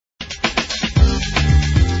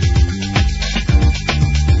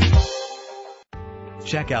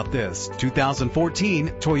Check out this 2014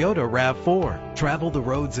 Toyota RAV4. Travel the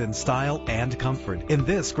roads in style and comfort in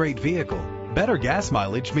this great vehicle. Better gas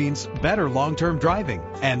mileage means better long-term driving,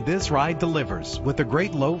 and this ride delivers with a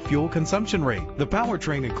great low fuel consumption rate. The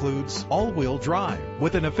powertrain includes all-wheel drive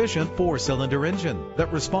with an efficient 4-cylinder engine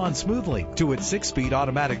that responds smoothly to its 6-speed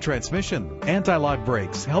automatic transmission. Anti-lock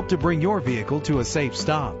brakes help to bring your vehicle to a safe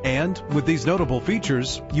stop. And with these notable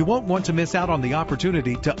features, you won't want to miss out on the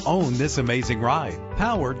opportunity to own this amazing ride.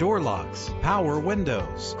 Power door locks, power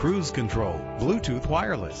windows, cruise control, Bluetooth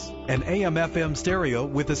wireless, an AM/FM stereo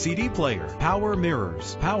with a CD player, power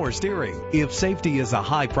mirrors, power steering. If safety is a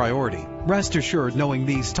high priority, rest assured knowing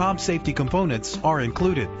these top safety components are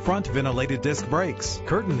included: front ventilated disc brakes,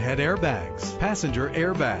 curtain head airbags, passenger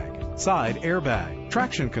airbag, side airbag,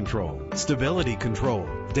 traction control, stability control,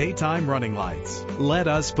 daytime running lights. Let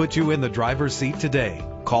us put you in the driver's seat today.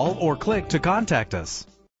 Call or click to contact us.